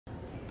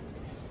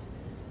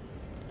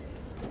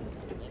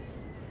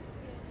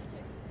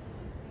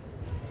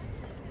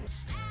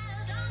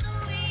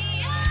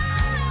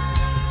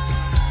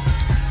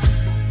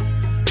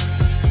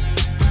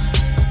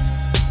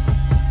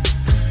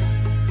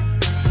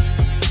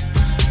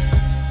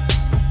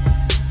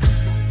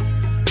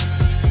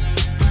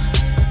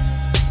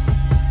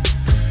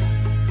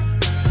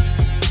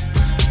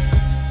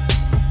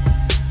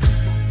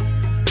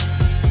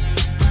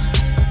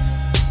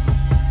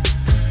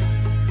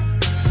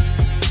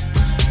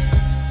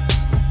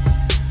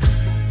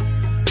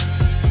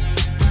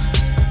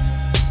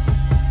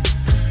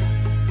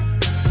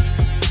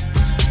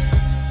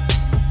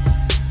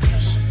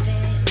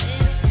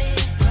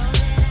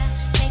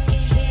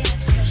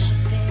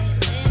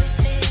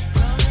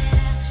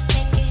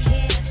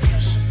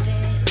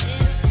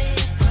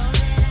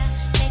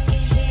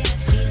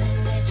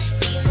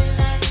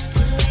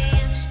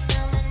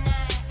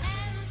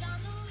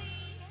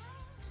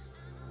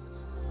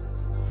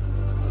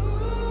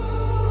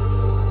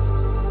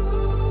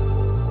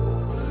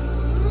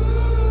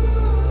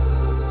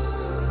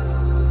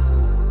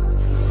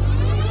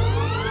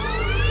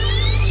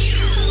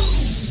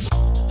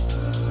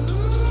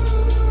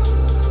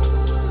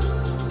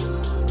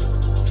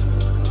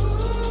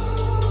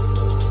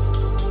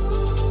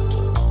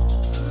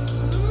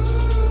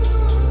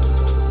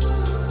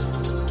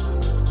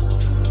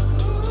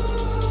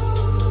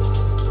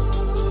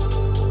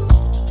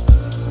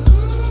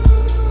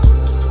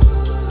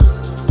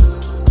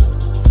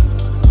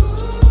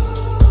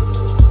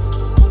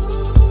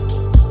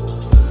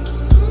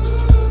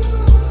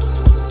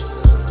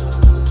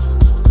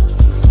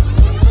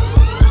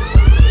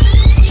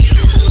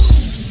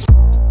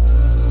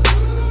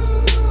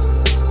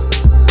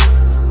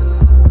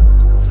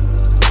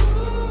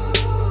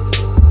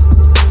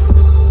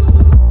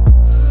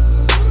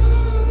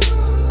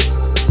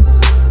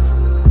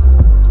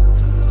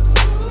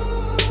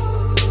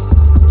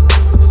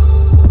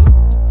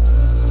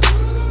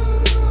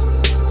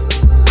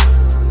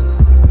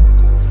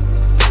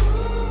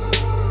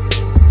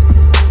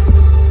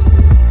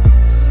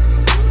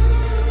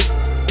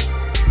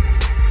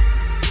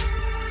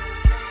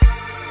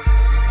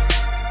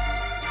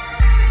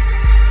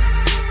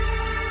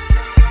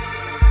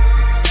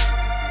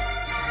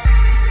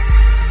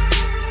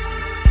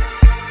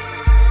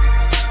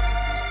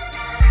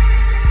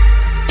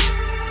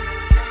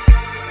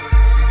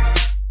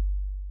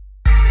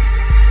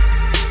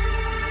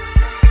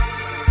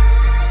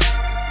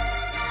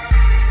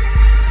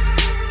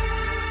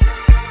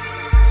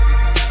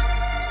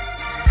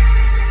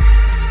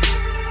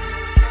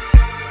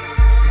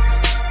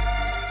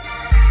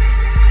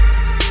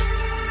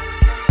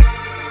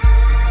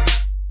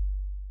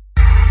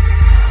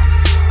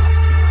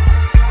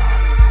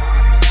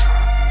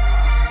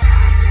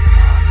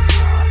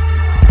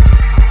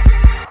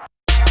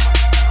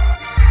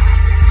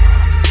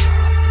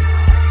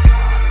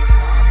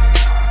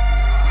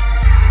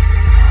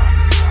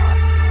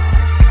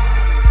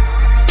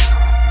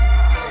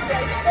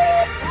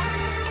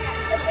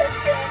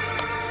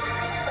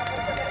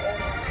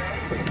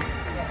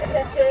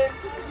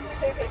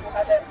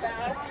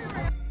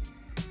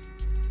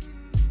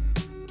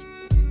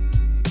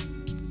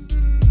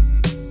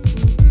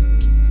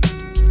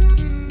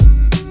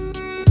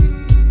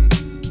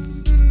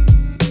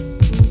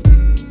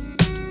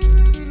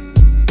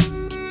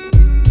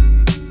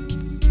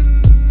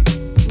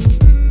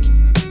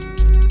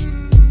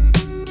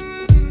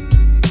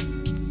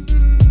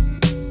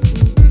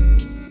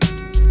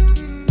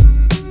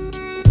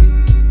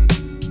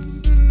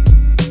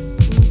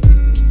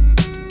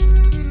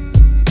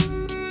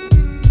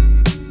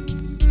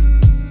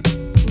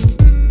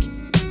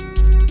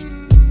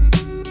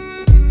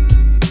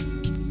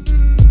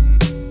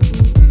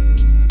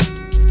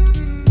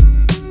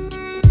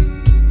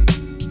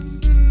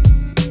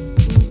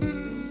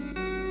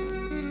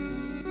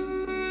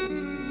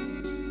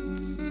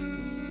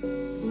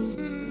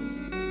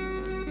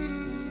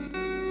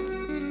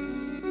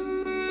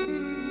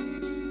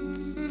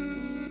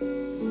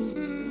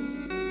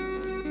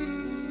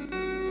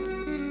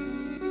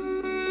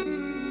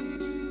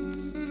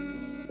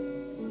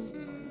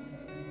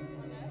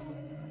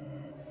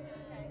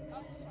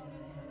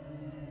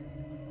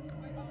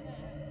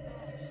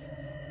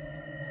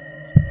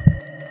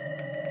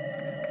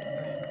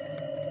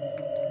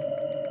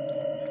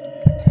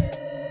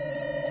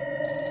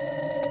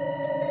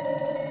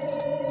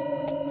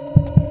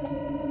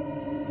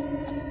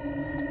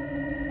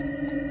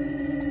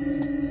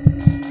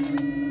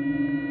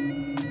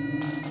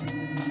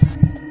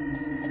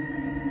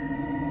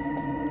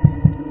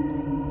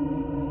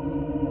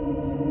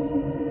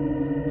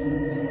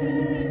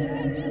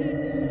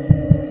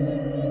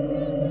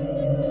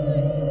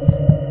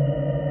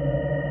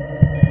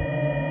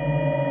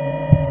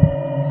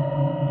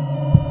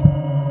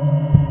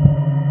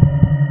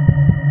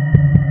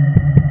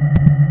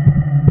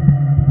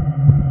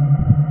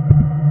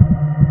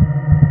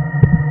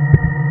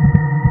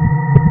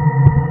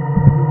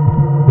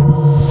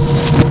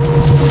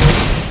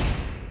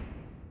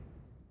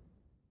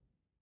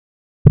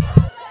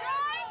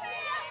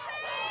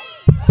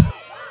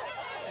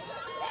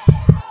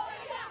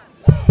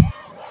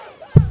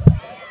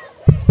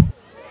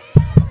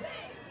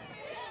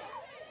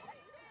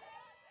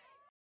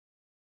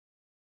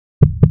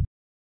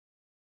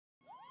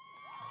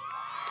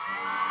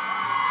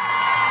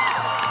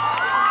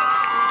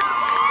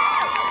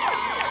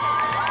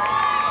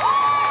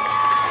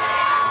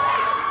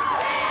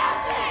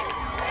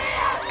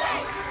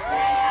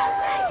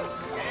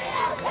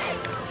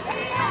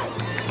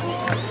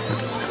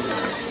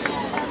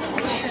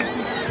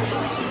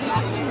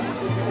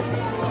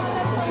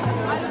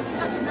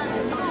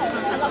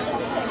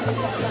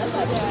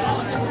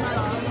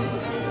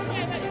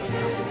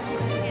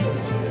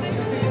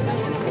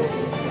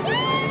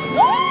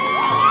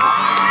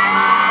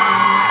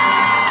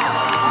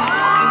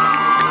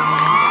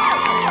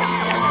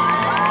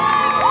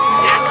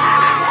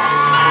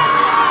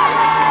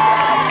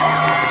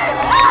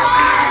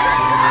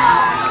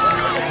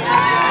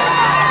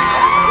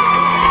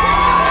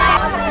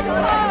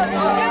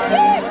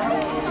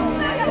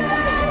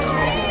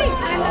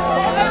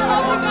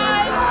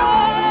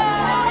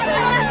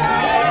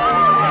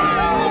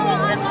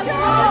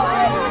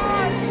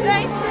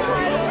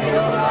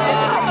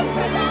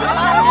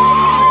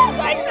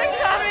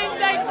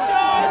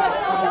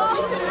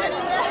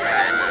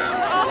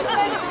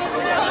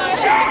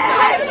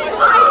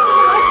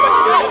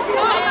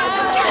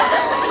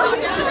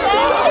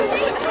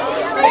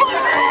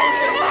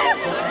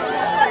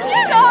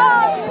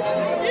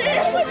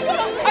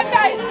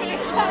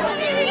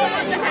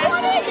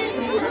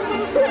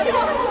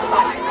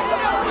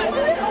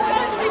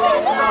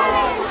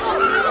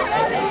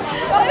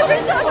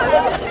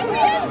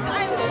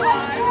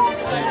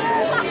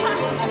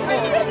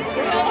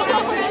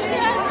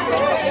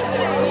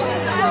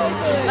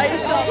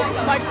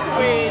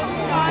queen.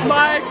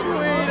 My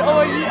queen.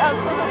 Oh, you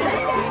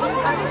absolutely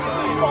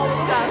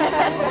fallen down.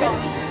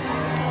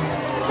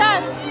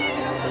 Saz.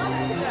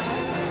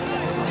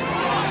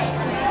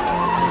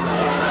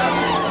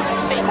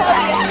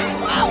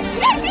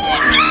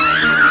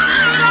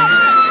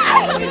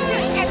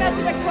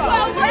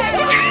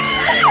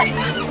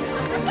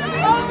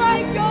 Oh my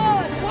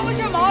god! What was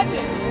your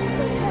margin?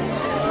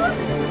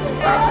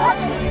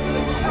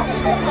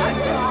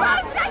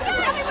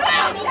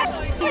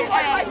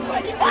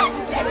 12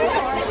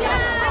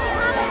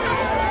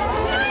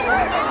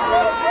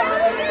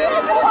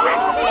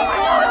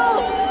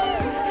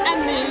 and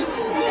me.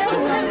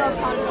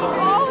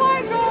 Oh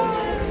my god!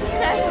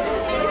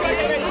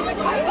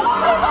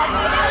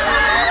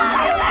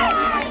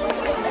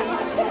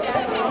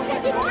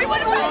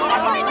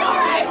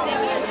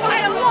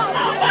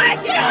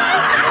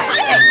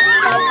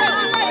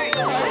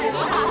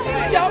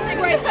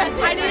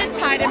 I need it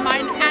tied in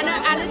mine.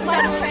 Anna's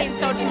such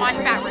insult to my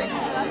fat wrist.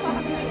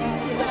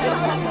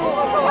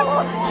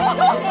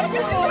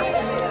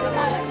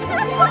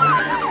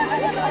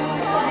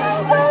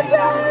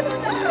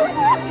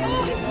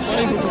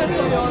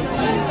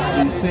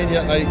 The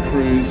Senior 8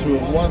 crews who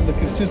have won the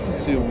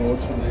Consistency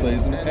Awards for the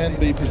season and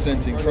be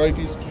presenting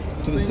trophies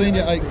to the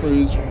Senior 8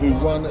 crews who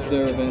won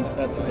their event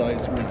at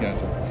today's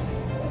regatta.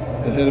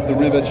 The Head of the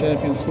River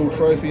Champion School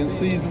Trophy and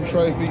Season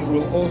Trophy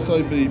will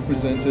also be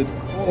presented.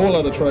 All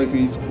other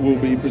trophies will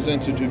be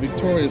presented to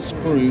victorious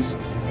crews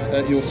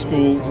at your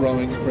school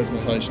rowing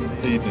presentation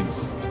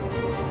evenings.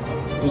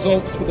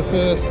 Results for the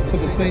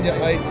Senior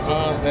 8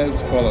 are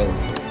as follows.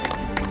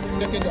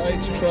 Second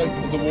H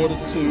trophy is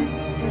awarded to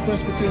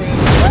Presbyterian. The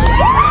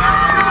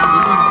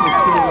IGSSA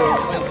School World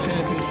 8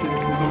 Championship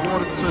is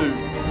awarded to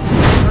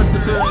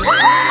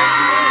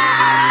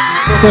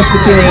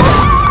Presbyterian.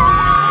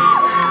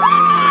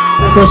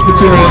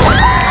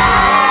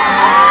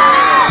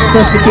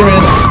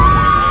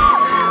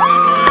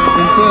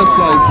 In first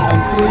place on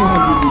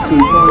 302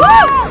 points,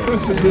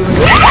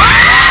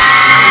 Presbyterian.